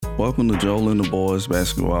Welcome to Joel and the Boys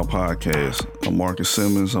Basketball Podcast. I'm Marcus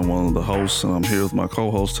Simmons. I'm one of the hosts, and I'm here with my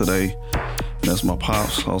co-host today. That's my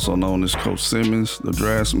pops, also known as Coach Simmons, the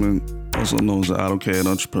draftsman, also known as the AutoCAD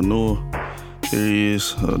entrepreneur. Here he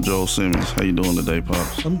is, Joel Simmons. How you doing today,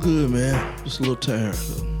 pops? I'm good, man. Just a little tired.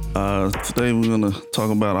 Today we're gonna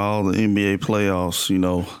talk about all the NBA playoffs.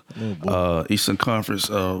 Eastern Conference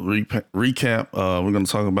recap. We're gonna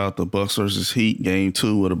talk about the Bucks versus Heat Game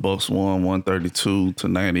 2, where the Bucks won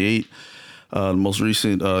 132-98. The most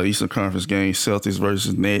recent Eastern Conference game, Celtics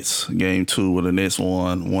versus Nets Game 2, where the Nets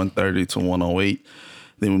won 130-108.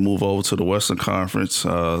 Then we move over to the Western Conference,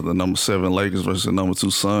 the number 7 Lakers versus the number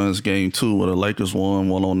 2 Suns Game 2, where the Lakers won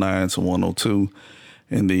 109-102.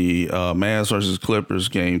 And the Mavs versus Clippers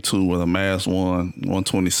Game 2, where the Mavs won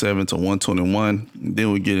 127-121.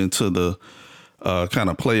 Then we get into the kind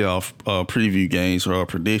of playoff preview games or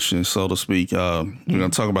predictions, so to speak. We're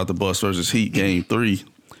going to talk about the Bucks versus Heat Game 3.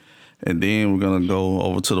 And then we're going to go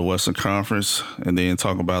over to the Western Conference and then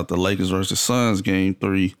talk about the Lakers versus Suns Game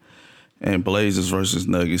 3 and Blazers versus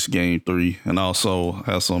Nuggets Game 3. And also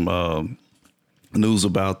have some news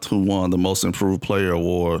about who won the Most Improved Player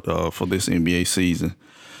Award for this NBA season.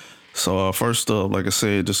 So first up, like I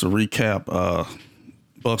said, just a recap,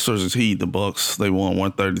 Bucks versus Heat. The Bucks, they won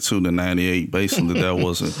 132-98. Basically, that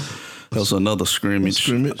was another scrimmage.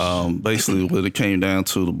 Basically, what it came down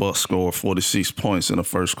to, the Bucks scored 46 points in the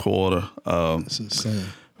first quarter. That's insane.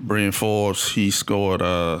 Bryn Forbes, he scored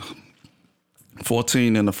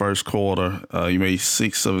 14 in the first quarter. He made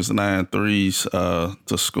 6 of his 9 threes to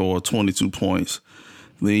score 22 points.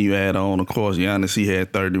 Then you add on, of course, Giannis, he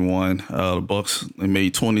had 31. The Bucks, they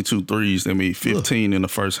made 22 threes. They made 15 in the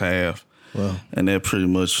first half. Wow. And that pretty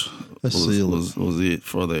much was it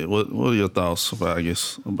for that. What are your thoughts about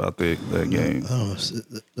that game?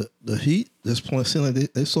 The Heat, this point, seem like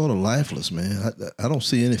they sort of lifeless, man. I don't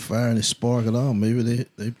see any fire, any spark at all. Maybe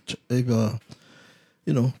they've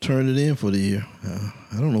turned it in for the year.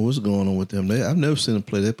 I don't know what's going on with them. I've never seen them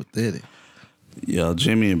play that pathetic. Yeah,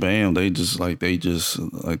 Jimmy and Bam, they're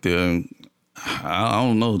I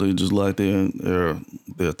don't know, they just like they're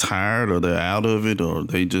tired or they're out of it, or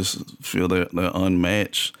they just feel they're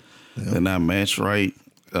unmatched. Yeah. They're not matched right.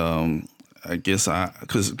 I guess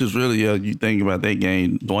because really, you think about that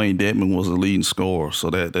game, Dwayne Dedmon was the leading scorer, so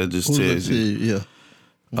that just tells you.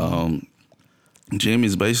 Yeah.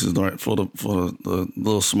 Jimmy's bases for the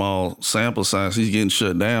little small sample size, he's getting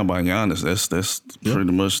shut down by Giannis. That's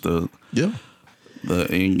pretty much the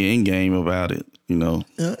end game about it, Yeah,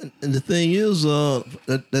 and the thing is,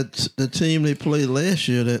 that team they played last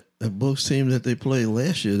year, that Bucks team that they played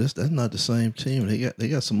last year, that's not the same team. They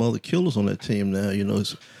got some other killers on that team now,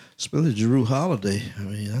 especially Jrue Holiday. I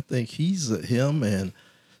mean, I think he's him and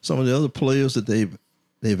some of the other players that they've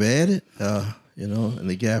added, and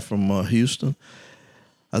the guy from Houston.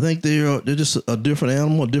 I think they're just a different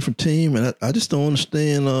animal, a different team, and I just don't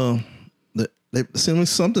understand that it seems like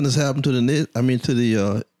something has happened to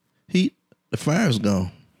the Heat. The fire's gone.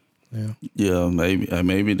 Yeah,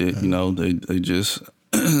 maybe they just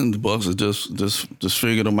the Bucks have just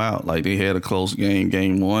figured them out. Like, they had a close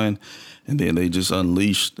game 1, and then they just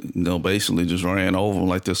unleashed. Basically just ran over them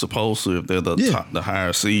like they're supposed to if they're the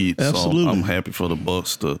higher seed. Absolutely. So I'm happy for the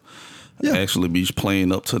Bucks to actually be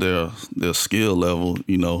playing up to their skill level,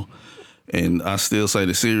 And I still say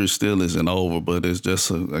the series still isn't over, but it's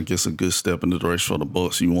just I guess a good step in the direction for the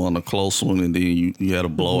Bucks. You won a close one, and then you had a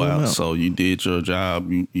blowout. So you did your job.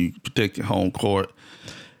 You protected home court,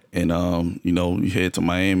 and you head to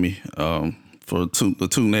Miami for the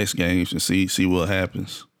two next games and see what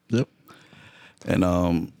happens. Yep.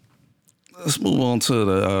 And let's move on to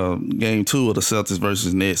the Game 2 of the Celtics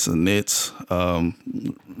versus Nets. The Nets,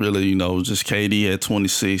 really, just KD had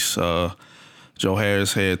 26. Joe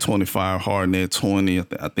Harris had 25. Harden had 20.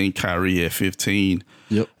 I think Kyrie had 15.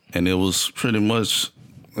 Yep. And it was pretty much,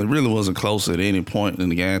 it really wasn't close at any point in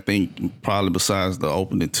the game. I think probably besides the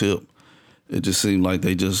opening tip, it just seemed like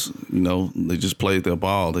they just played their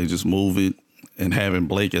ball. They just move it, and having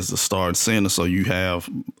Blake as the starting center, so you have,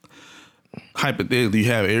 hypothetically, you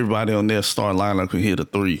have everybody on their starting lineup can hit a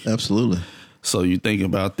 3. Absolutely. So you think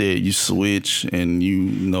about that, you switch and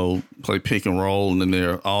play pick and roll, and then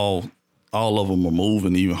they're all of them are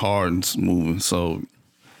moving, even Harden's moving. So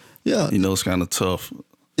it's kind of tough.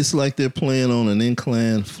 It's like they're playing on an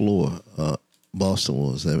inclined floor. Boston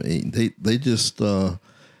was. I mean, they just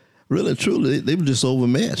really truly they were just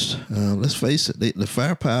overmatched. Let's face it, the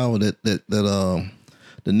firepower that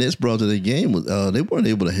the Nets brought to the game was they weren't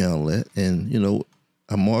able to handle that. And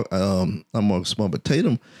I'm Marcus Smart, but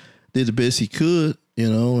Tatum did the best he could,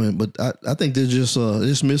 but I think they're just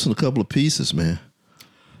missing a couple of pieces, man.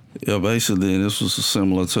 Yeah, basically, and this was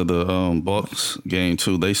similar to the Bucks game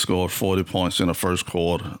too. They scored 40 points in the first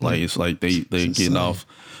quarter. Like it's like they getting off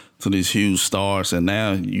to these huge stars, and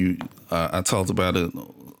now I talked about it a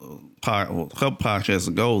couple podcasts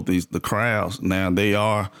ago. The crowds now they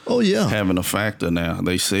are having a factor now.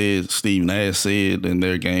 They said Steve Nash said in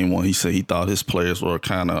their game one, he said he thought his players were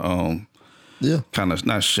kind of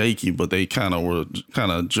not shaky, but they kind of were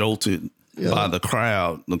jolted. Yeah. By the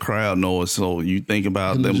crowd noise. So you think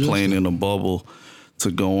about them playing in a bubble to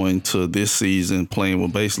go into this season playing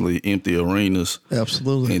with basically empty arenas.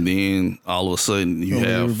 Absolutely. And then all of a sudden you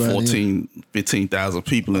have 15,000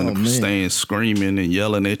 people in the stands screaming and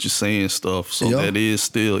yelling at you, saying stuff. So that is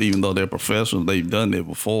still, even though they're professionals, they've done it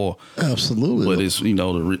before. Absolutely. But it's,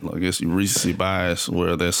 I guess you recency bias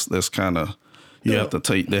where that's kind of, you have to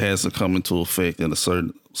take, that has to come into effect at a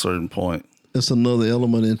certain point. It's another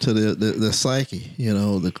element into the psyche,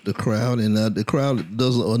 the crowd. And the crowd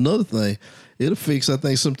does another thing. It affects, I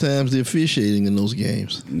think, sometimes the officiating in those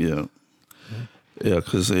games. Yeah. Yeah,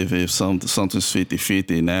 because if something's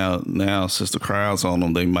 50-50, now since the crowd's on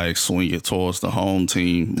them, they might swing it towards the home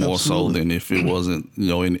team more so than if it wasn't,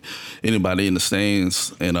 anybody in the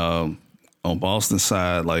stands. And on Boston's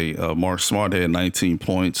side, like Mark Smart had 19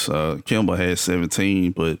 points. Kemba had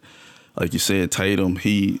 17, but like you said, Tatum,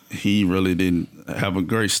 he really didn't have a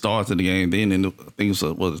great start to the game. Then I think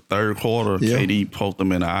it was the third quarter, KD poked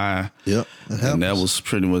him in the eye. Yeah, and that was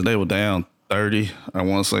pretty much, they were down 30, I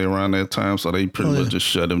want to say, around that time. So they pretty much just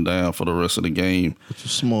shut him down for the rest of the game. Which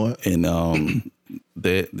is smart. And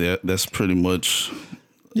that's pretty much.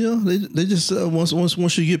 Yeah, they just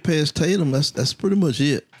once you get past Tatum, that's pretty much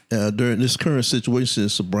it. During this current situation,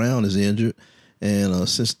 since Brown is injured, and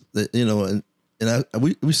since we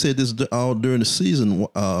said this all during the season.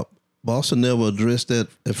 Boston never addressed that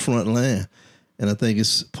front line, and I think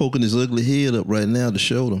it's poking his ugly head up right now to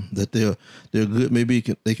show them that they're good. Maybe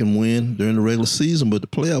they can win during the regular season, but the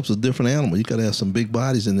playoffs is a different animal. You got to have some big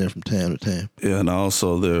bodies in there from time to time. Yeah, and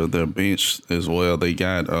also their bench as well. They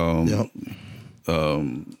got Jabari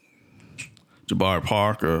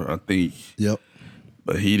Parker, I think. Yep.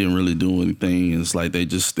 But he didn't really do anything. It's like they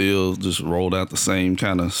just rolled out the same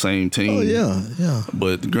team. Oh, yeah.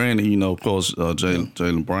 But granted, of course,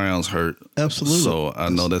 Jaylen Brown's hurt. Absolutely. So I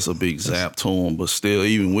know that's a big zap to him. But still,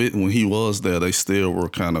 even when he was there, they still were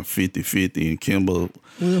kind of 50-50. And Kemba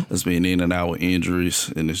has been in and out with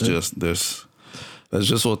injuries. And it's just, that's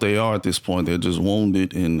just what they are at this point. They're just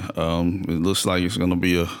wounded. And it looks like it's going to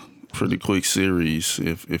be a pretty quick series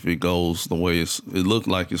if it goes the way it looked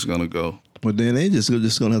like it's going to go. But then they just going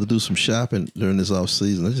to have to do some shopping during this off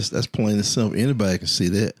season. That's plain and simple. Anybody can see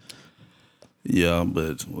that. Yeah,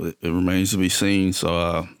 but it remains to be seen.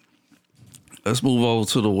 So let's move over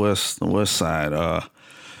to the west side.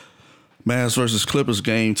 Mavs versus Clippers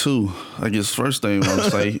game 2. I guess first thing I want to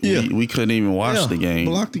say, we couldn't even watch the game.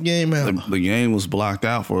 Blocked the game out. The game was blocked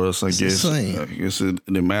out for us. I guess it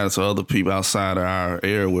didn't matter to other people outside of our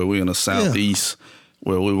area where we're in the southeast,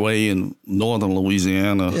 where we're way in northern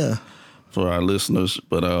Louisiana. Yeah. For our listeners,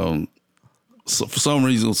 but so for some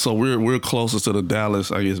reason, we're closer to the Dallas,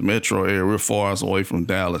 I guess, metro area. We're far away from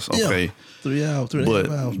Dallas. Okay, 3 hours, 3.5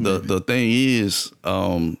 hours. But the thing is,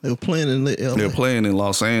 they were playing in LA. They're playing in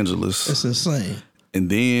Los Angeles. That's insane. And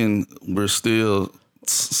then we're still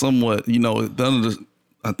somewhat,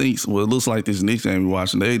 I think it looks like this Knicks game we're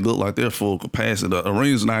watching. They look like they're full capacity. The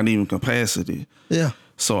arena's not even capacity. Yeah.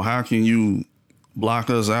 So how can you block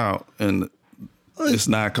us out and it's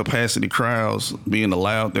not capacity crowds being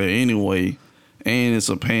allowed there anyway, and it's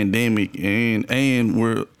a pandemic, and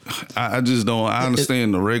I just don't. I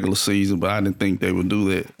understand the regular season, but I didn't think they would do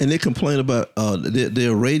that. And they complain about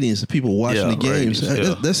their ratings, people watching the games.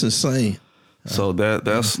 That's insane. So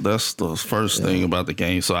that's the first thing about the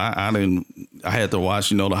game. So I had to watch,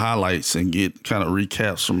 the highlights and get kind of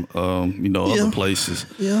recaps from other places.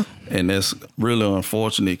 Yeah. And that's really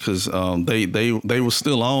unfortunate because they were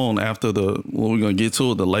still on after we're gonna get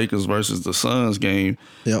to it, the Lakers versus the Suns game.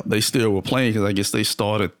 Yep. They still were playing because I guess they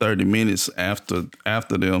started 30 minutes after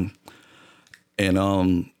them,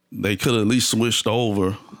 and they could have at least switched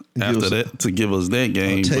over after that to give us that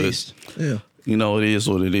game. Taste. But it is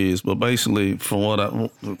what it is. But basically, from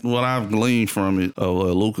what I've gleaned from it,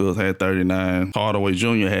 Luka had 39, Hardaway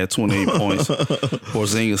Jr. had 28 points,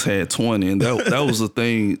 Porzingis had 20, and that was the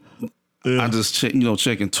thing. I just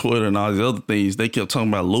checking Twitter and all these other things. They kept talking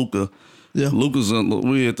about Luka. Yeah, Luka's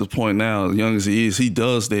we're at the point now, as young as he is, he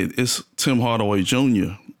does that. It's Tim Hardaway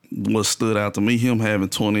Jr. what stood out to me, him having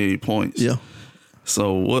 28 points. Yeah.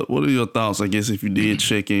 So what are your thoughts? I guess if you did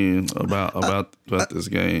check in about this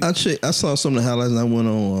game, I saw some of the highlights, and I went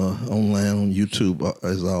on online on YouTube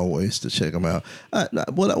as always to check them out.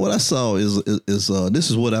 What I saw is this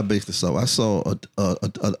is what I basically saw. I saw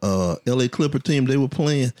a LA Clipper team they were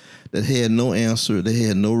playing that had no answer. They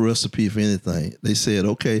had no recipe for anything. They said,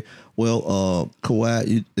 okay, well,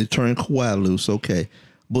 Kawhi, they turned Kawhi loose, okay,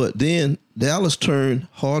 but then Dallas turned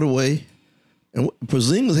Hardaway. And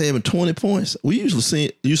Porzingis having 20 points. We used to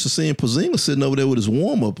see Porzingis sitting over there with his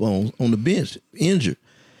warm up on the bench, injured.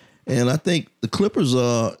 And I think the Clippers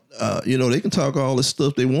are, they can talk all this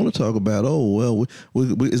stuff they want to talk about. Oh well,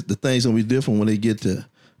 the things gonna be different when they get to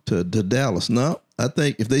Dallas. Now I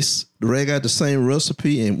think if they drag out the same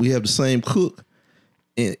recipe and we have the same cook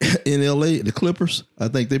in LA, the Clippers, I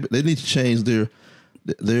think they need to change their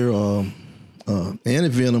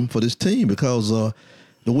antivenom for this team because.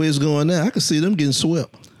 The way it's going now, I can see them getting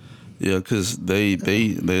swept. Yeah, because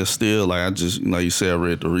they're still like you said, I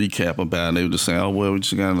read the recap about it. And they were just saying, oh well, we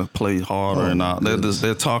just gotta play harder and all.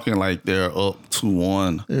 They're talking like they're up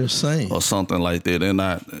 2-1. They're saying or something like that. They're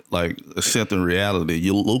not like accepting reality.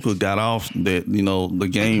 Luka got off that the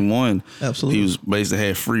game one. Absolutely, he was basically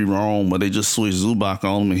had free roam, but they just switched Zubac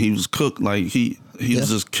on him and he was cooked. Like he was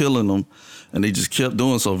just killing them. And they just kept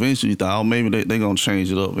doing so. Eventually, you thought, oh, maybe they're going to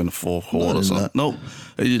change it up in the fourth quarter or something. Nope.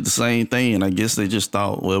 They did the same thing. And I guess they just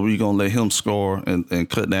thought, well, we're going to let him score and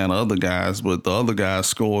cut down the other guys. But the other guys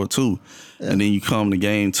scored too. Yeah. And then you come to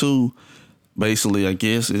game two. Basically, I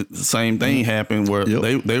guess the same thing happened where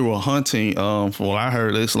they were hunting. From what I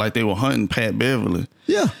heard, it's like they were hunting Pat Beverly.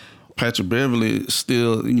 Yeah. Patrick Beverly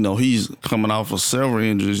still, he's coming off of several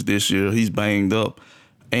injuries this year. He's banged up.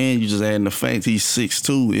 And you just adding the fact he's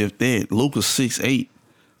 6'2", if that. Luka's 6'8".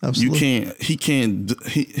 Absolutely. He can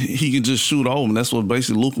just shoot over him. That's what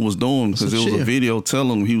basically Luka was doing because there was a video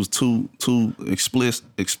telling him he was too explicit.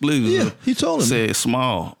 Yeah, he told him. Said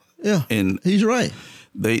small. Yeah, and he's right.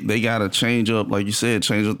 They got to change up, like you said,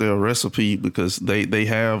 change up their recipe because they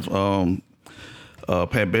have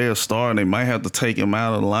Pat Bear starting. They might have to take him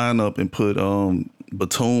out of the lineup and put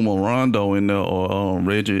Batum or Rondo in there or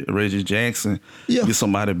Reggie Jackson, get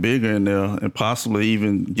somebody bigger in there and possibly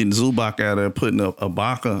even getting Zubac out there, putting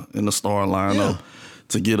Ibaka in the star lineup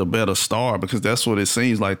to get a better star because that's what it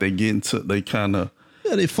seems like they kind of.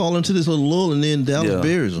 Yeah, they fall into this little lull and then Dallas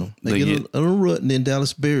buries them. They get a little rut and then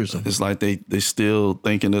Dallas buries them. It's like they still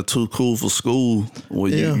thinking they're too cool for school where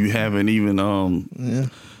you haven't even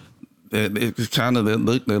it's kind of they're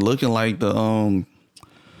looking like the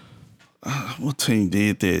what team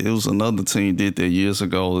did that? It was another team did that years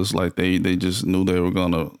ago. It's like they just knew they were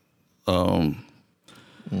gonna.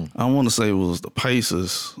 I want to say it was the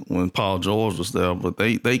Pacers when Paul George was there, but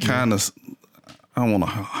they kind of. I don't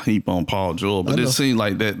want to heap on Paul George, but it seemed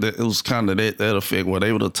like that it was kind of that effect where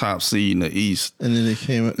they were the top seed in the East, and then they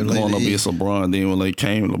came up going up against LeBron. Then when they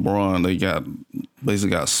came to LeBron, they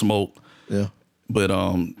basically got smoked. Yeah, but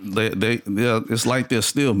it's like they're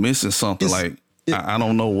still missing something. I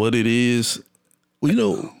don't know what it is.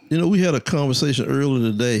 Well, we had a conversation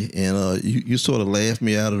earlier today, and you sort of laughed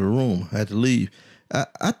me out of the room. I had to leave.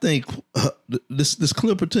 I think this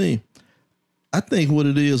Clipper team. I think what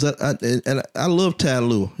it is, I love Ty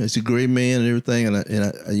Lue. He's a great man and everything, and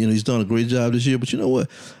he's done a great job this year. But you know what?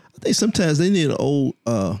 I think sometimes they need an old.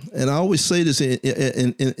 And I always say this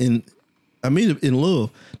in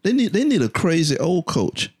love. They need a crazy old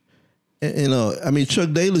coach. And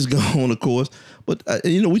Chuck Daly's gone, of course. But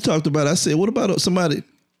we talked about. I said, what about somebody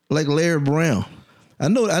like Larry Brown? I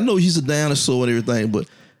know he's a dinosaur and everything, but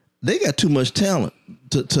they got too much talent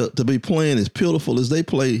to be playing as pitiful as they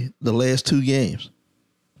play the last two games.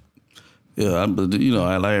 Yeah,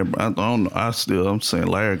 Larry. I don't know. I'm saying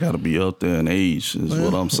Larry got to be up there in age. Is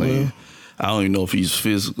what I'm saying. Well, I don't even know if he's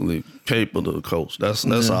physically capable to coach. That's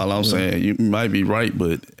all I'm saying. You might be right,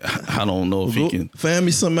 but I don't know if he can. Find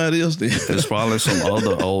me somebody else then. There's probably some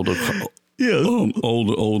other older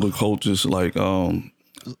coaches like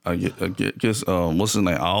I guess what's his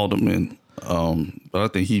name, Alderman. But I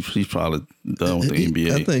think he's probably done with the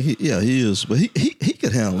NBA. I think he is, but he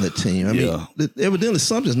could handle that team. I mean, evidently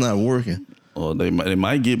something's not working. Or they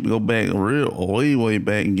might go back way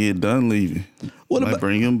back and get Dunleavy.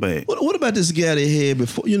 Bring him back. What about this guy they had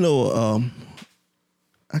before?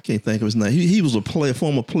 I can't think of his name. He was a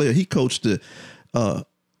former player. He coached the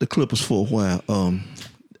Clippers for a while.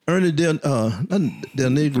 Ernie Del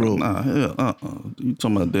Negro. You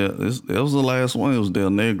talking about that? That was the last one. It was Del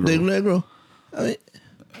Negro. Del Negro. I mean,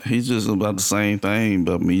 he's just about the same thing,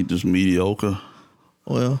 but just mediocre.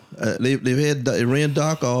 Well, they ran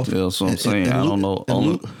Doc off. Yeah, that's what I'm saying. I don't know.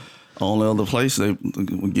 Only other place they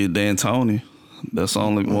would get D'Antoni. That's the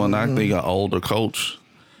only one I think an older coach.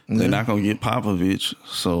 They're not gonna get Popovich,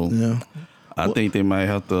 so I think they might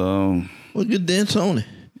have to. Well, get D'Antoni.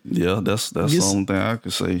 Yeah, that's the only thing I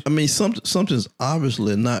could say. I mean, something's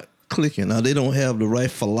obviously not clicking. Now they don't have the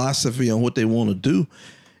right philosophy on what they want to do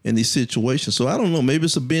in these situations. So I don't know. Maybe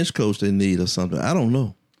it's a bench coach they need or something. I don't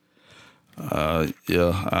know. I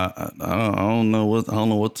don't know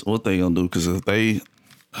what they gonna do, because if they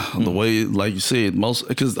the way, like you said,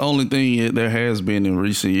 because the only thing there has been in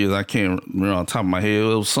recent years, I can't remember on top of my head.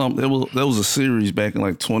 There was a series back in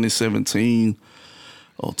like 2017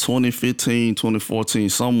 or 2015, 2014,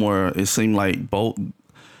 somewhere. It seemed like both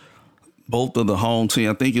of the home team.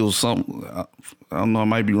 I think it was something. I don't know. I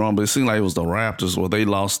might be wrong, but it seemed like it was the Raptors where they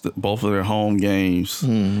lost both of their home games,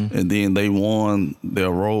 and then they won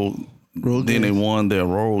their road. They won their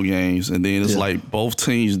road games, and then it's like both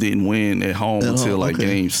teams didn't win at home until like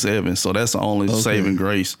Game 7. So that's the only saving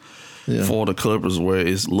grace for the Clippers, where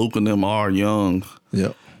it's Luka and them are young,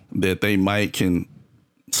 that they might can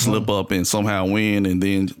slip up and somehow win. And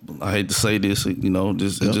then I hate to say this,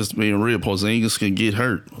 just being real, Porzingis can get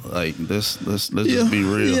hurt. Like let's just be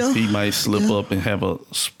real. Yeah. He might slip up and have a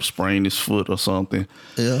sprain his foot or something.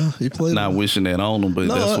 Yeah, he played. Not wishing that on him, but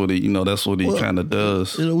that's what he kind of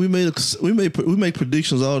does. We make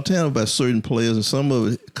predictions all the time about certain players, and some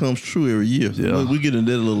of it comes true every year. Yeah. We get into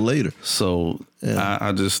that a little later. So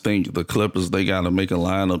I just think the Clippers, they got to make a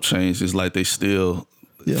lineup change. It's like they still.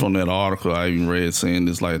 Yeah. From that article I even read, saying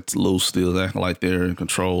it's like Lou still acting like they're in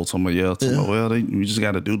control. Somebody else, we just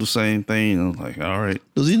got to do the same thing. And I'm like, all right.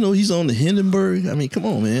 Does he know he's on the Hindenburg? I mean, come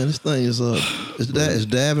on, man. This thing is it's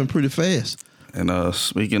diving pretty fast. And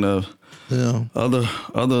speaking of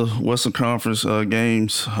other Western Conference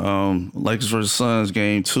games, Lakers versus Suns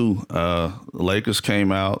game 2. The Lakers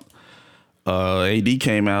came out. AD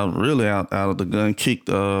came out really out of the gun, kicked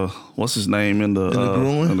what's his name in the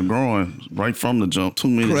groin right from the jump. 2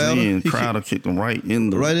 minutes in, Crowder kicked him right in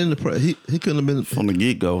the he couldn't have been from the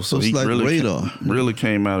get go. So he like really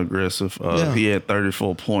came out aggressive. He had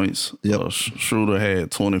 34 points. Schroeder had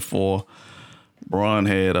 24. Bron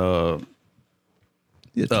had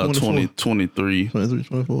 23.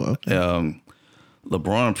 24. Okay.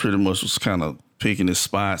 LeBron pretty much was kind of picking his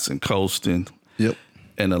spots and coasting. Yep.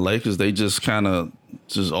 And the Lakers, they just kind of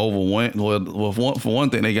just overwent. Well, for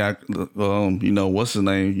one thing, they got, what's his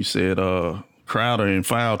name? You said Crowder in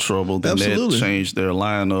foul trouble. Then that changed their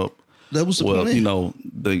lineup. That was the plan.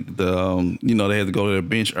 They had to go to their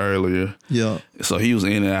bench earlier. Yeah. So he was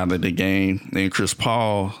in and out of the game. And Chris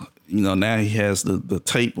Paul, now he has the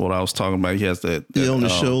tape. What I was talking about, he has that on the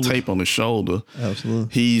shoulder. Tape on the shoulder.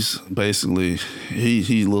 Absolutely. He's basically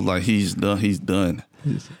he looked like he's done. He's done.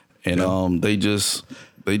 And they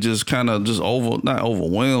just kind of not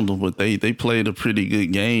overwhelmed them, but they played a pretty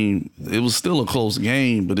good game. It was still a close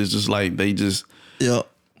game, but it's just like they just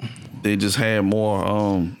had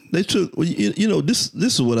more. They took this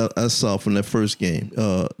is what I saw from that first game.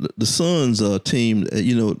 The Suns team,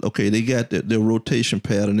 they got their rotation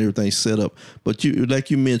pattern and everything set up, but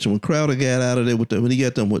like you mentioned, when Crowder got out of there when he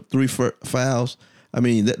got them with 3 fouls, I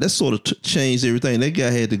mean that sort of changed everything. That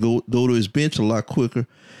guy had to go to his bench a lot quicker.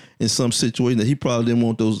 In some situation that he probably didn't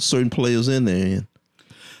want those certain players in there.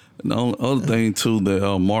 And the other thing too,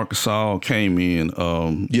 that Marc Gasol came in,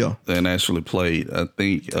 and actually played. I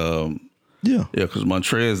think, because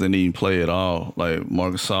Montrez didn't even play at all. Like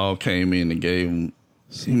Marc Gasol came in and gave him.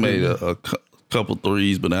 He made a couple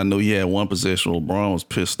threes, but I know he had one possession. LeBron was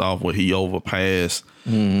pissed off where he overpassed.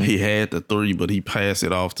 Mm-hmm. He had the 3, but he passed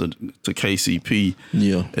it off to KCP.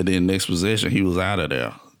 Yeah, and then next possession he was out of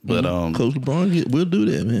there. But Coach LeBron will do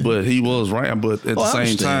that, man. But he was right. But at the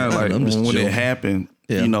same time, like when it happened,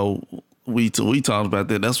 we talked about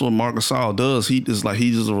that. That's what Marc Gasol does. He's just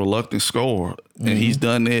a reluctant scorer, and he's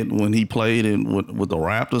done that when he played with the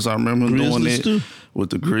Raptors. I remember him doing that too. With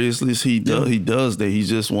the Grizzlies. He does that. He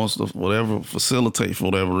just wants to facilitate for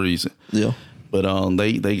whatever reason. Yeah. But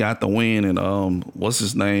they got the win, and what's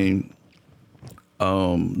his name?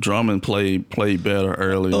 Drummond played better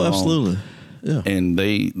early. Oh, absolutely. Yeah. And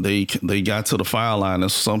they got to the foul line.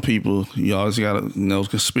 And some people, you always got to,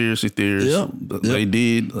 conspiracy theories. Yep. They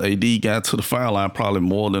did. AD got to the foul line probably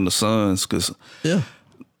more than the Suns, because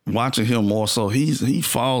watching him more so, he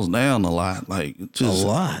falls down a lot. Like just a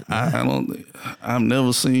lot. I've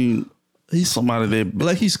never seen somebody that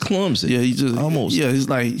like he's clumsy. Yeah, he just almost. Yeah, he's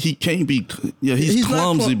like he can't be. Yeah, he's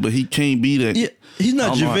clumsy, but he can't be that. Yeah. He's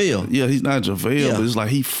not JaVale. He's not JaVale, but it's like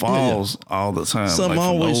he falls all the time. Something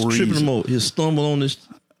always tripping him over. He'll stumble on this.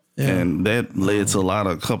 Yeah. And that led to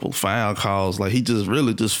a couple foul calls. Like he just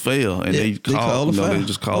really just fell. And they just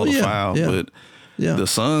called the foul. Yeah. But Yeah. The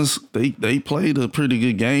Suns, they played a pretty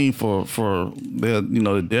good game for their,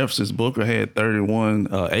 the deficits. Booker had 31.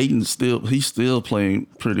 Ayton he's still playing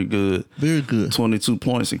pretty good. Very good. 22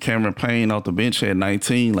 points, and Cameron Payne off the bench had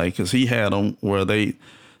 19. Because he had them where they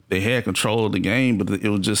had control of the game, but it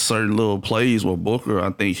was just certain little plays where Booker,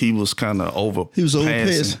 I think he was kind of over. He was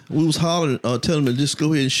overpassing. We was hollering, telling him to just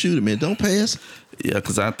go ahead and shoot it, man. Don't pass. Yeah,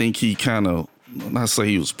 because I think he kind of, not say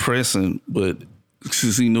he was pressing, but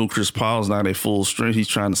since he knew Chris Paul's not at full strength, he's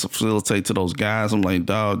trying to facilitate to those guys. I'm like,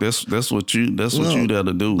 dog, that's what you there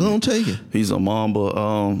to do. Don't take it. He's a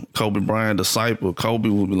Mamba, Kobe Bryant disciple. Kobe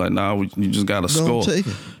would be like, nah, you just got to score. Don't take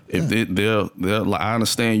it. If they're like, I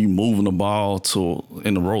understand you moving the ball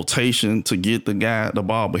in the rotation to get the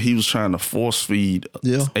ball, but he was trying to force feed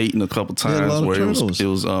Ayton a couple times where it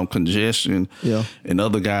was congestion and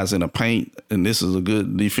other guys in the paint. And this is a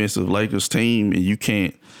good defensive Lakers team, and you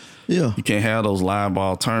can't have those live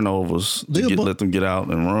ball turnovers let them get out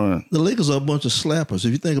and run. The Lakers are a bunch of slappers.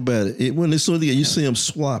 If you think about it, when they you see them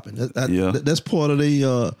swapping. That's part of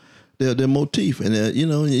their motif, and and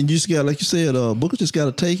you just got, like you said, Booker just got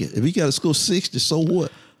to take it. If he got to score 60, so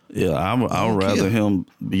what? Yeah, I would rather him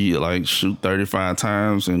be like shoot 35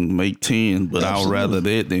 times and make 10, but I would rather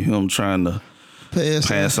that than him trying to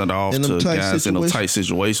pass it off to guys in a tight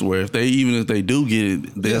situation where if they do get it,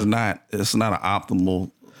 it's not an optimal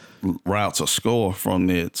route to score from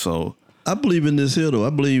it. So I believe in this here, though. I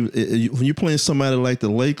believe when you're playing somebody like the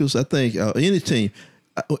Lakers, I think any team,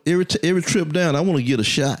 every trip down, I want to get a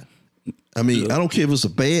shot. I mean, I don't care if it's a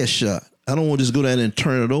bad shot. I don't want to just go down and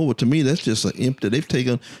turn it over. To me, that's just an empty. They've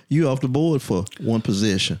taken you off the board for one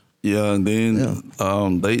possession. Yeah, and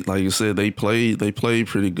then they, like you said, they played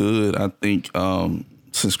pretty good. I think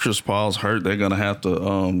since Chris Paul's hurt, they're gonna have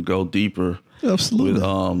to go deeper. Absolutely. With,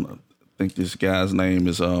 I think this guy's name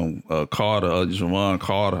is Carter, Javon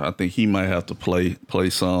Carter. I think he might have to play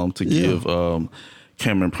some to give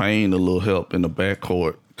Cameron Payne a little help in the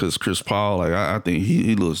backcourt. Because Chris Paul, I think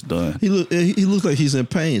he looks done. He looks like he's in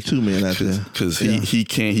pain too, man. Out there, because he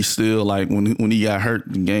can't. He still, like when he got hurt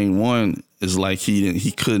in game one, it's like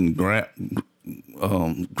he couldn't grip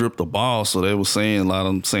the ball. So they were saying, a lot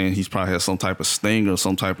of them saying he's probably had some type of sting or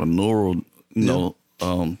some type of neural,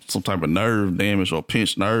 some type of nerve damage or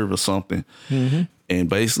pinched nerve or something. Mm-hmm. And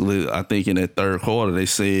basically, I think in that third quarter, they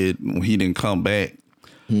said when he didn't come back.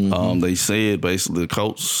 Mm-hmm. They said basically the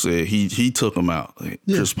coach said he took him out.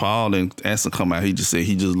 Chris Paul didn't ask to come out. He just said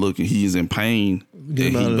he's in pain. And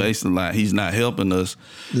he basically like he's not helping us.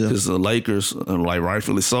 Because the Lakers, like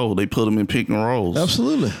rightfully so, they put him in pick and rolls.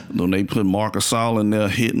 Absolutely. When they put Marc Gasol in there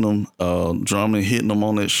hitting him, Drummond hitting him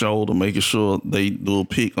on that shoulder, making sure they do a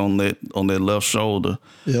pick on that left shoulder.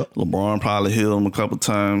 Yep. LeBron probably hit him a couple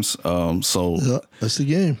times. That's the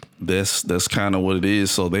game. That's kind of what it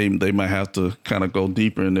is. So they might have to kind of go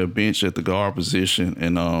deeper in their bench at the guard position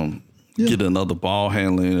and get another ball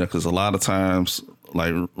handler in there, because a lot of times,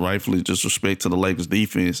 like rightfully disrespect to the Lakers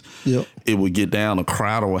defense, it would get down. A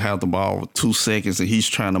Crowder would have the ball with 2 seconds and he's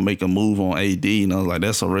trying to make a move on AD, and I was like,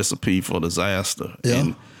 that's a recipe for disaster. Yeah.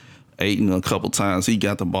 And Ayton a couple times, he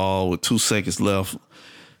got the ball with 2 seconds left.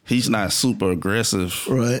 He's not super aggressive.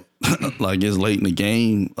 Right. Like it's late in the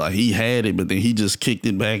game. Like he had it, but then he just kicked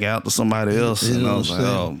it back out to somebody else. And I was like,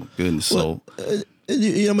 oh my goodness. Well,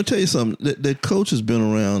 I'm gonna tell you something. The coach has been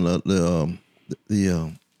around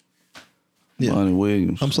Monty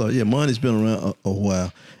Williams. I'm sorry. Yeah, Monty's been around a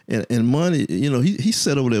while. And Monty, he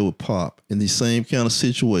sat over there with Pop in the same kind of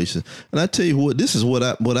situation. And I tell you what, this is what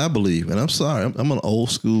I believe. And I'm sorry, I'm an old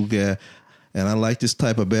school guy, and I like this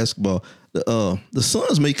type of basketball. The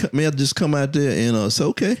Suns may have just come out there and say,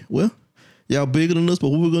 okay, well, y'all bigger than us, but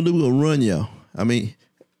what we're gonna do? We're gonna run y'all. I mean,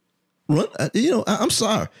 run. I'm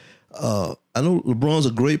sorry. I know LeBron's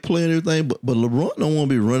a great player and everything, but LeBron don't want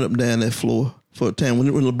to be running up and down that floor for a time. When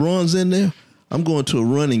LeBron's in there, I'm going to a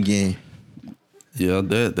running game. Yeah,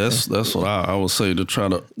 that's what I would say, to try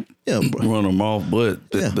to run them off.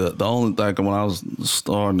 But the only thing, when I was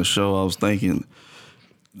starting the show, I was thinking,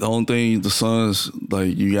 the only thing the Suns,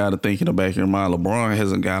 like, you got to think in the back of your mind, LeBron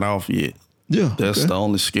hasn't got off yet. Yeah, that's the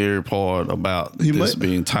only scary part about this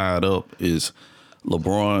being tied up, is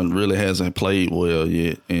LeBron really hasn't played well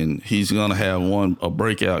yet, and he's gonna have a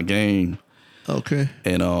breakout game. Okay.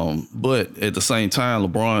 And but at the same time,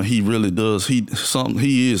 LeBron, he really does. He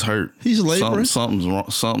is hurt. He's laboring. Something's wrong.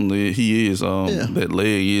 Something that he is. That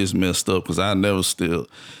leg is messed up, because I never still.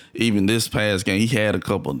 Even this past game, he had a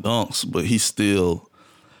couple of dunks, but he still.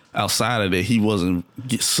 Outside of that, he wasn't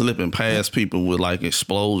slipping past people with like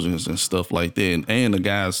explosions and stuff like that. And the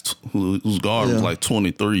guys whose guard was like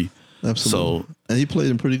 23. Absolutely. So, and he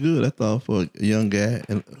played him pretty good, I thought, for a young guy.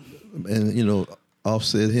 And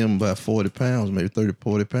offset him by 40 pounds, maybe 30,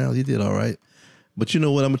 40 pounds. He did all right. But you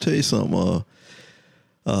know what? I'm gonna tell you something.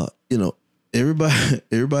 You know,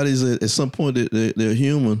 everybody's at some point they're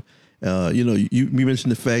human. You know, you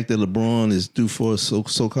mentioned the fact that LeBron is due for a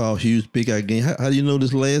so-called huge big out game. How do you know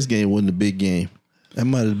this last game wasn't a big game? That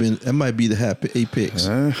might be the happy apex.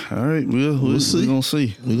 All right, we'll see. We're gonna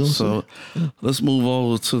see. See. Let's move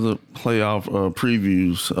over to the playoff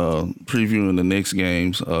previews. Previewing the next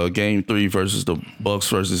games. Game 3 versus the Bucks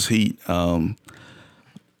versus Heat.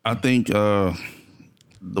 I think the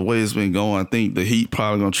way it's been going, I think the Heat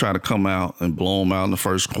probably gonna try to come out and blow them out in the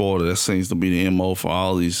first quarter. That seems to be the MO for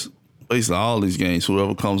basically all these games.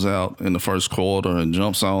 Whoever comes out in the first quarter and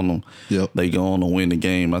jumps on them, they go on to win the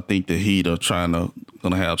game. I think the Heat are try to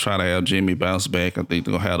have Jimmy bounce back. I think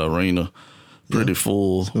they're gonna have the arena pretty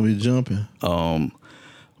full. It's gonna be jumping.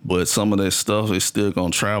 But some of that stuff is still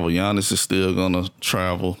gonna travel. Giannis is still gonna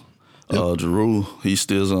travel. Jrue, he's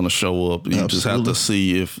still gonna show up. You just have to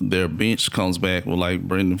see if their bench comes back with like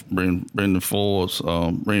Brendan Forbes.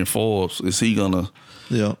 Brendan Forbes, is he gonna?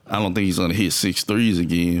 Yeah, I don't think he's gonna hit 6 threes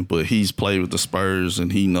again, but he's played with the Spurs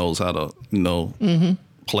and he knows how to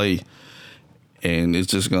play. And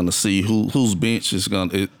it's just gonna see whose bench is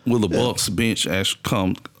gonna. Will the Bucks bench actually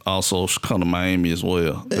come to Miami as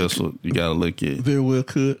well? That's what you gotta look at. Very well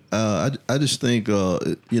could. I just think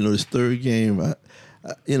this third game.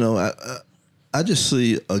 I just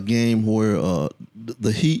see a game where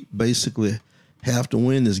the Heat basically have to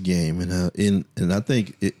win this game, and I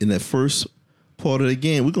think in that first part of the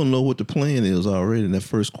game, we're gonna know what the plan is already. In that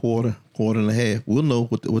first quarter and a half, we'll know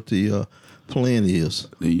what the plan is.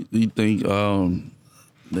 Do you think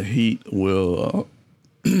the Heat will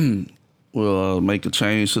make a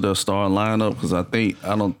change to their starting lineup? Because I think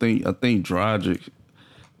Dragic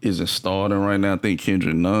isn't starting right now. I think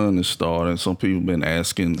Kendrick Nunn is starting. Some people have been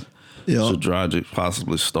asking, should Dragic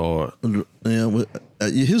possibly start? Yeah, but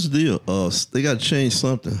here's the deal. They got to change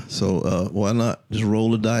something. So why not just roll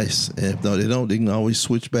the dice? And if they don't, they can always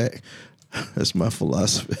switch back. That's my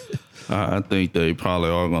philosophy. I think they probably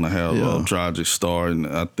are going to have Dragic starting.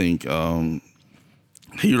 I think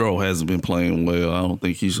Hero hasn't been playing well. I don't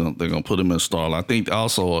think they're going to put him in start. I think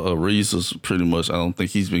also Ariza's pretty much, I don't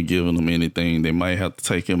think he's been giving them anything. They might have to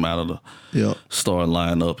take him out of the starting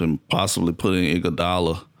lineup and possibly put in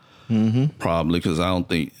Iguodala. Probably, because I don't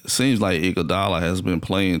think, it seems like Iguodala has been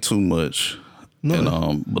playing too much. No.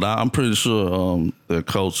 And, but I'm pretty sure their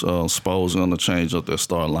coach Spo is going to change up their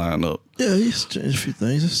starting lineup. Yeah, he's changed a few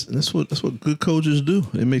things. That's what good coaches do.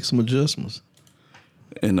 They make some adjustments.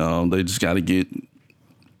 And they just got to get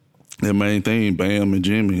their main thing, Bam and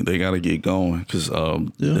Jimmy, they got to get going because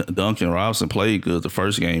Duncan Robinson played good the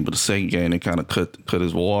first game, but the second game they kind of cut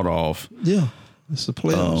his water off. Yeah, it's the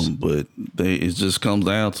playoffs. But it just comes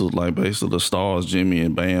down to like basically the stars, Jimmy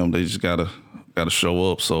and Bam. They just gotta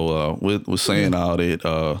show up. So with saying all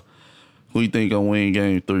that, who you think gonna win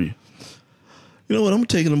Game 3? You know what? I'm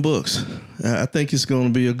taking the Bucks. I think it's going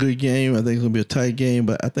to be a good game. I think it's going to be a tight game,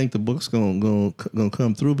 but I think the Bucks going to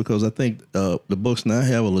come through because I think the Bucks now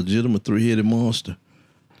have a legitimate 3-headed monster,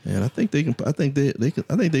 and I think they can. I think they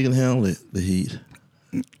can handle it. The Heat.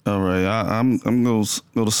 All right, I'm going to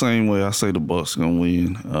go the same way. I say the Bucks going to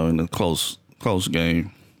win in a close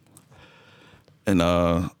game, and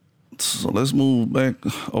so let's move back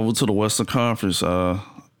over to the Western Conference. I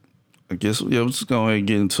guess we're just going to go ahead and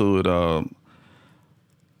get into it.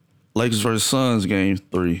 Lakers versus Suns Game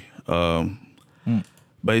 3.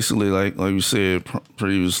 Basically, like we said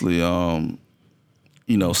previously,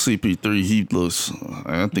 CP3. He looks.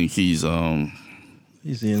 I think he's injured.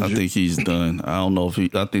 I think he's done. I don't know if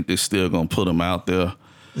I think they're still gonna put him out there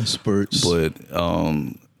in spurts. But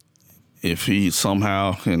if he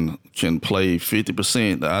somehow can play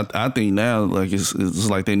 50%, I think now like it's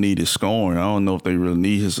like they need his scoring. I don't know if they really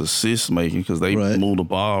need his assist making because they move the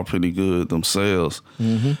ball pretty good themselves.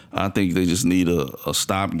 I think they just need a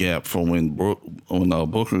stopgap for when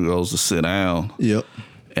Booker goes to sit down. Yep.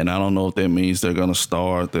 And I don't know if that means they're gonna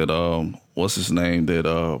start that what's his name, that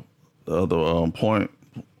the other point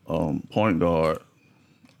guard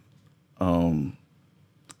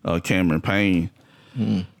Cameron Payne.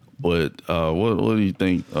 But what do you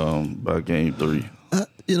think about Game 3? I'm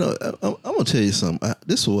gonna tell you something.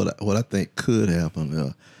 This is what I think could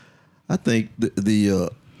happen. I think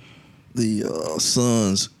the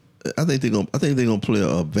Suns. I think they're gonna play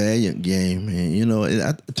a valiant game,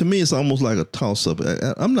 and to me, it's almost like a toss up.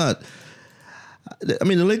 I'm not. I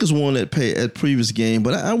mean, the Lakers won that previous game,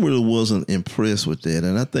 but I really wasn't impressed with that,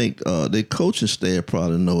 and I think their coaching staff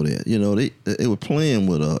probably know that. They were playing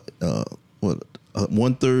with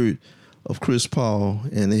 1/3 of Chris Paul,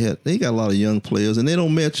 and they got a lot of young players, and they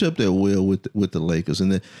don't match up that well with the Lakers,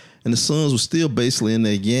 and the Suns were still basically in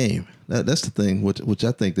that game. That's the thing, which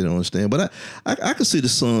I think they don't understand. But I can see the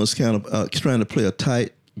Suns kind of trying to play a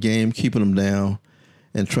tight game, keeping them down,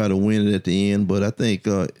 and try to win it at the end. But I think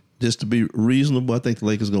just to be reasonable, I think the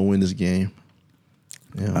Lakers gonna win this game.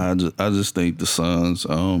 Yeah. I just think the Suns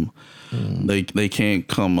they can't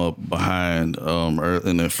come up behind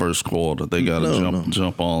in their first quarter. They got to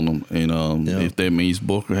jump on them, and if that means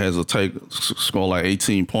Booker has to score like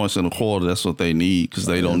 18 points in a quarter, that's what they need, because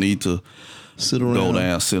they don't need to sit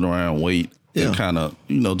around, wait, and kind of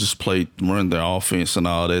just run their offense and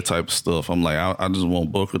all that type of stuff. I'm like, I just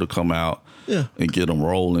want Booker to come out and get them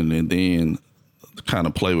rolling, and then kind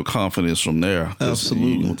of play with confidence from there.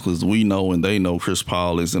 Absolutely. Because we know and they know Chris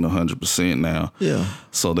Paul isn't 100% now. Yeah.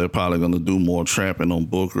 So they're probably going to do more trapping on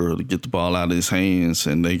Booker to get the ball out of his hands,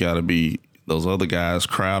 and they got to be those other guys.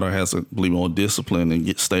 Crowder has to be more disciplined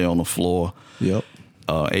and stay on the floor. Yep.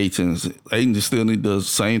 Ayton still need the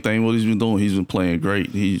same thing what he's been doing. He's been playing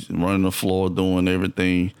great. He's running the floor, doing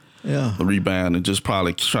everything. Yeah, the rebound, and just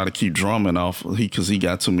probably try to keep Drummond off because he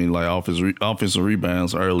got too many offensive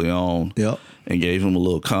rebounds early on. Yep. And gave him a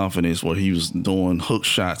little confidence where he was doing hook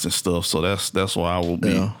shots and stuff. So that's why I will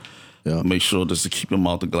be make sure just to keep him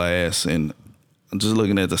off the glass. And just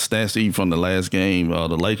looking at the stats even from the last game, the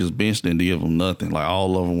Lakers bench didn't give them nothing. Like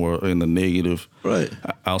all of them were in the negative. Right.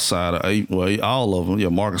 Outside of all of them. Yeah,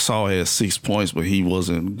 Marcus Gasol had 6 points, but he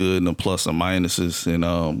wasn't good in the plus and minuses.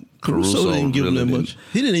 And Caruso didn't give him that much.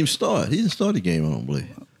 He didn't even start. He didn't start the game, I don't believe.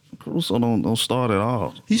 Caruso don't start at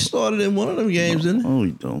all. He started in one of them games, didn't he? No,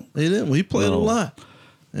 he don't. He didn't. Well, he played a lot.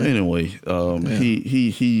 Yeah. Anyway,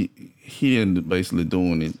 he didn't basically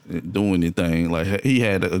do anything. Like he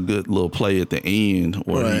had a good little play at the end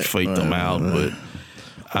where he faked them out, but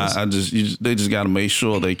they just got to make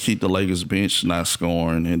sure they keep the Lakers bench not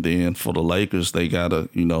scoring, and then for the Lakers they got to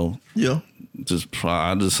just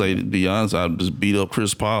try. I just say, to be honest, I just beat up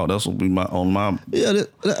Chris Paul. That's what be my. That's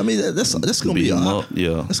gonna be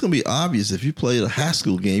that's gonna be obvious if you play a high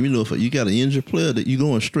school game. If you got an injured player that you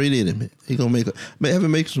going straight at him, he gonna have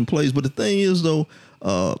him make some plays. But the thing is though,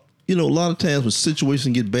 a lot of times when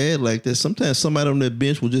situations get bad like that, sometimes somebody on that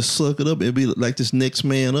bench will just suck it up. It'll be like this next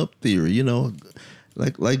man up theory.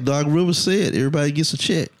 Like Doc Rivers said, everybody gets a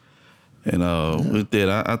check. And with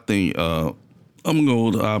that, I think. I'm gonna go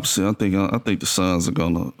with the opposite. I think the Suns are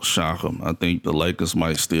gonna shock them. I think the Lakers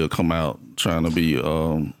might still come out trying to be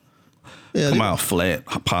out flat,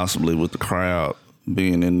 possibly with the crowd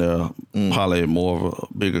being in there, probably more of a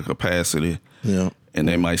bigger capacity. Yeah, and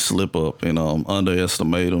they might slip up and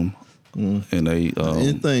underestimate them. And they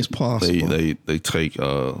anything's possible. They take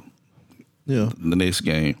the next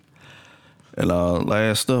game. And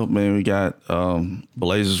last up, man, we got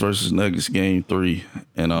Blazers versus Nuggets game 3,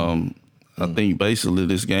 and I think basically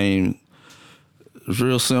this game is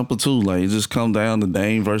real simple too. Like it just comes down to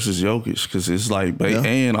Dame versus Jokic, because it's like,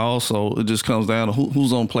 and also it just comes down to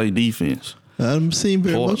who's gonna play defense. I haven't seen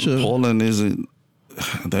very much of Portland isn't.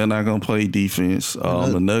 They're not gonna play defense.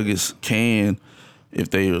 The Nuggets can if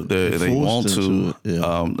they want to.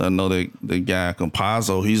 I know the guy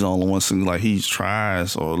Campazzo, he's the only one seems like he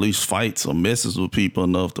tries or at least fights or messes with people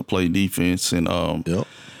enough to play defense. And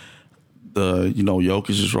Jokic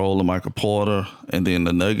is rolling Michael Porter, and then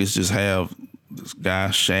the Nuggets just have this guy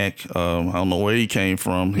Shaq. I don't know where he came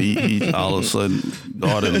from. He all of a sudden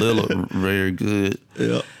guarded Lillard very good.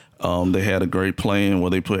 Yeah. They had a great plan where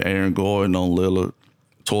they put Aaron Gordon on Lillard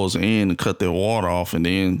towards the end and cut their water off, and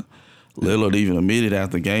then Lillard even admitted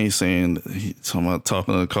after the game saying,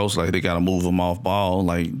 talking to the coach, like they got to move him off ball.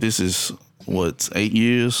 Like this is 8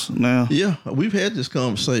 years now. Yeah, we've had this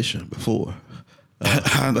conversation before.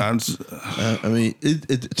 I mean,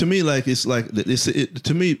 to me,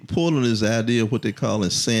 to me, Portland is the idea of what they call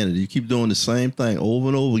insanity. You keep doing the same thing over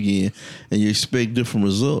and over again, and you expect different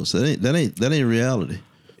results. That ain't reality.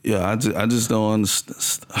 Yeah, I just don't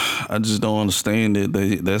understand. I just don't understand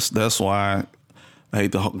it. That's why I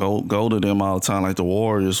hate to go to them all the time, like the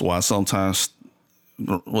Warriors. Why sometimes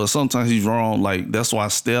he's wrong. Like that's why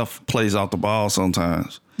Steph plays out the ball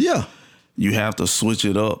sometimes. Yeah. You have to switch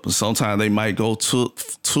it up. Sometimes they might go too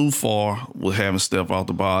far with having Steph off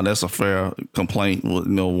the ball. That's a fair complaint with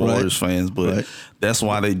Warriors fans, but that's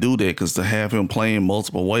why they do that, because to have him playing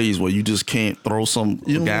multiple ways where you just can't throw some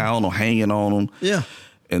guy on or hanging on him. Yeah.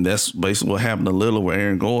 And that's basically what happened to Lillard with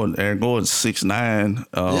Aaron Gordon. Aaron Gordon's 6'9",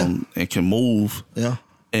 and can move. Yeah.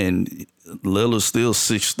 And Lillard's still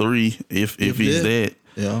 6'3", if he's that.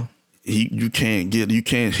 Yeah. You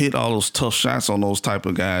can't hit all those tough shots on those type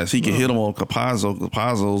of guys. He can hit them on Campazzo.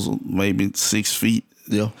 Campazzo's maybe 6 feet,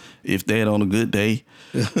 Yeah. if that on a good day.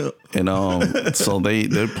 And so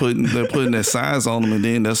they're putting that size on them, and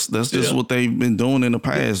then that's just what they've been doing in the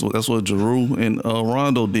past. That's what Giroux and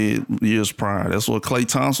Rondo did years prior. That's what Klay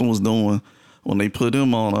Thompson was doing when they put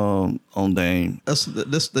him on Dame. That's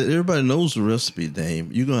everybody knows the recipe, Dame.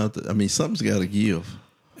 You're gonna have to. I mean, something's got to give.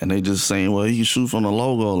 And they just saying, well, he can shoot from the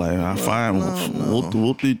logo. Like, I find what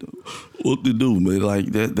they do, man. Like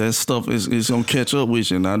that stuff is gonna catch up with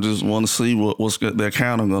you. And I just want to see what's their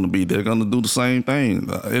counter gonna be. They're gonna do the same thing.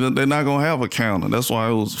 They're not gonna have a counter. That's why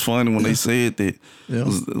it was funny when they said that. Yeah.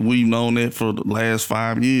 We've known that for the last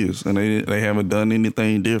 5 years, and they haven't done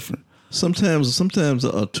anything different. Sometimes a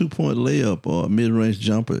 2-point layup or a mid-range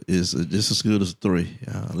jumper is just as good as a three.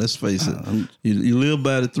 Let's face it. You live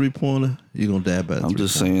by the 3-pointer, you're gonna die by the 3-pointer. I'm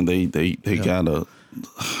just saying they gotta.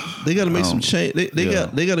 They gotta make some change. They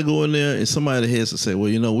gotta go in there, and somebody has to say,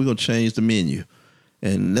 well, we're gonna change the menu,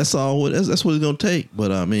 and that's all. That's what it's gonna take.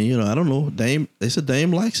 But I mean, I don't know. They said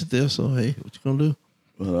Dame likes it there, so hey, what you gonna do?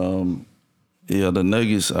 But the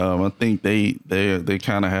Nuggets, I think they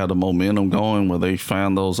kind of had the momentum going where they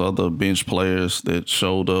found those other bench players that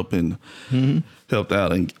showed up and helped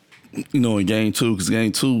out in game two. Because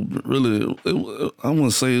game two, really, I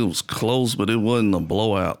wouldn't say it was close, but it wasn't a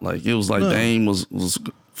blowout. Like, it was like Dame was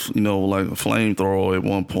like a flamethrower at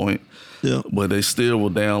one point. Yeah. But they still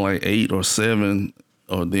were down like 8 or 7,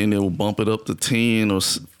 or then they would bump it up to 10 or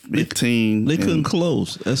 15. They couldn't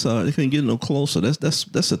close. That's they couldn't get no closer. That's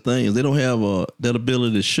the thing. They don't have that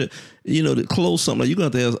ability to shut. To close something. Like, you're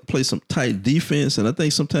going to have to play some tight defense, and I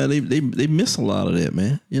think sometimes they miss a lot of that,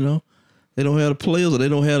 man. They don't have the players, or they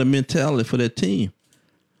don't have the mentality for that team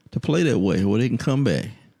to play that way, where they can come back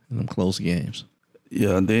in them close games.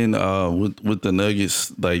 Yeah, and then with the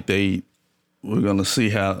Nuggets, like we're gonna see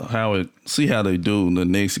how they do in the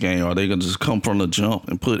next game. Are they gonna just come from the jump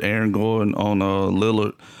and put Aaron Gordon on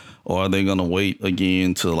Lillard, or are they gonna wait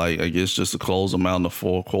again to, like, I guess just to close them out in the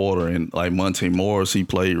fourth quarter? And like Monte Morris, he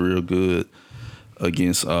played real good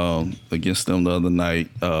against them the other night.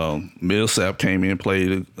 Millsap came in,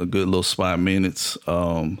 played a good little spot minutes.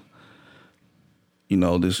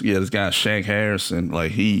 This guy Shaq Harrison,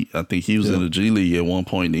 like I think he was in the G League at one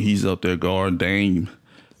point, and he's up there guarding Dame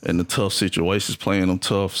in the tough situations, playing them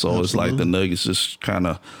tough. So Absolutely. It's like the Nuggets just kind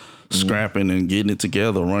of scrapping and getting it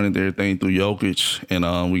together, running everything through Jokic.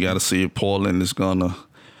 And we got to see if Portland is going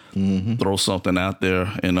to throw something out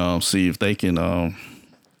there and see if they can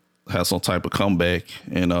have some type of comeback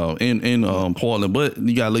in Portland. But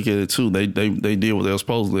you got to look at it, too. They did what they were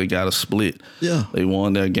supposed to. They got a split. Yeah. They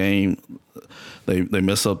won their game. They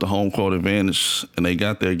messed up the home court advantage, and they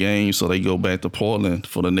got their game, so they go back to Portland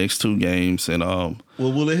for the next 2 games. And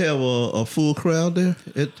will they have a full crowd there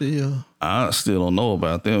at the? I still don't know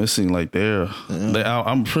about them. It seems like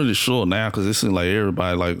I'm pretty sure now, because it seems like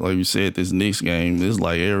everybody, like you said, this Knicks game, it's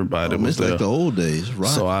like everybody was there. It's like the old days, right?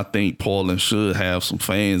 So I think Portland should have some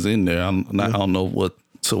fans in there. I don't know what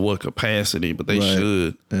capacity, but they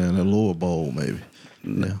should. And a lower bowl maybe.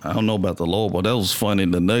 Yeah. I don't know about the lower bowl. That was funny.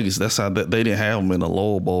 The Nuggets, that's how they didn't have them in the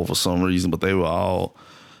lower bowl for some reason, but they were all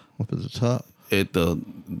up at the top. It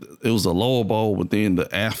was the lower bowl, but then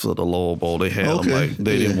after the lower bowl, they had them like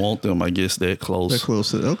they didn't want them, I guess, that close. That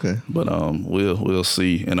close, okay. But we'll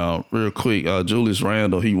see. And real quick, Julius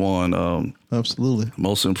Randle, he won absolutely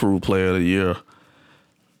most improved player of the year.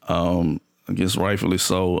 I guess rightfully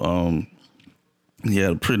so. He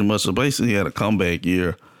had basically a comeback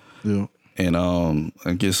year. Yeah. And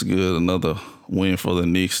I guess another win for the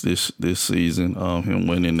Knicks this season. Him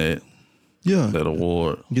winning that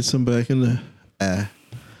award. Gets him back in the eye,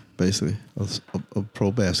 basically, of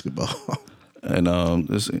pro basketball. And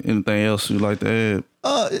is anything else you'd like to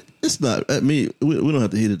add? It's not. I mean, we don't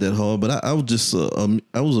have to hit it that hard. But I was just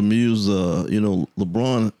I was amused.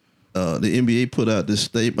 LeBron. The NBA put out this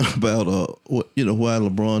statement about why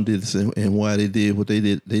LeBron did this and why they did what they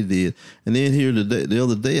did. And then here the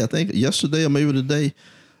other day, I think yesterday or maybe today,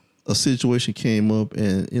 a situation came up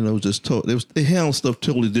and just they handled stuff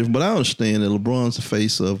totally different. But I understand that LeBron's the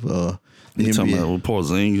face of the NBA. Talking about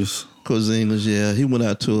Porzingis. Porzingis, yeah, he went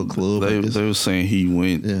out to a club. They were saying he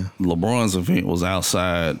went. Yeah. LeBron's event was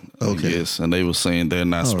outside, I guess, and they were saying they're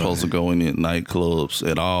not supposed to go in nightclubs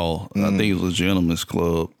at all. I think it was a gentleman's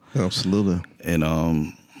club. Absolutely. And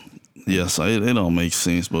so it don't make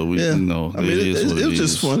sense, but it is what it is. It was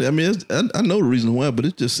just funny. I mean, I know the reason why, but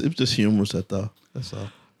it was just humorous, I thought. That's all.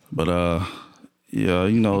 But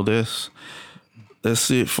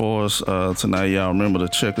that's it for us tonight. Y'all remember to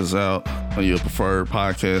check us out on your preferred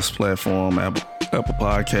podcast platform, Apple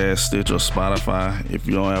Podcasts, Stitcher, Spotify. If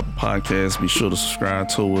you're on Apple Podcasts, be sure to subscribe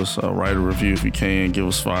to us. Write a review if you can. Give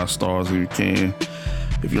us 5 stars if you can.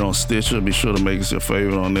 If you're on Stitcher, be sure to make us your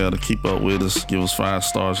favorite on there to keep up with us. Give us 5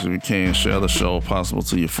 stars if you can. Share the show if possible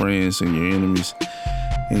to your friends and your enemies.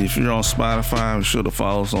 And if you're on Spotify, be sure to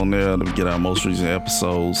follow us on there to get our most recent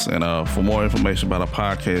episodes. And for more information about our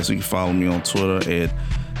podcast, you can follow me on Twitter at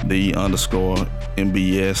 _MBSMARC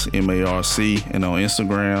and on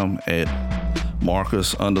Instagram at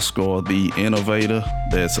Marcus_the Innovator.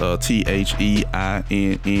 That's THEINNOVATOR.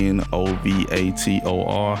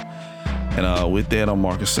 And with that, I'm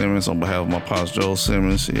Marcus Simmons on behalf of my pops Joel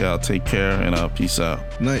Simmons. Yeah, take care and peace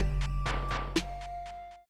out. Night.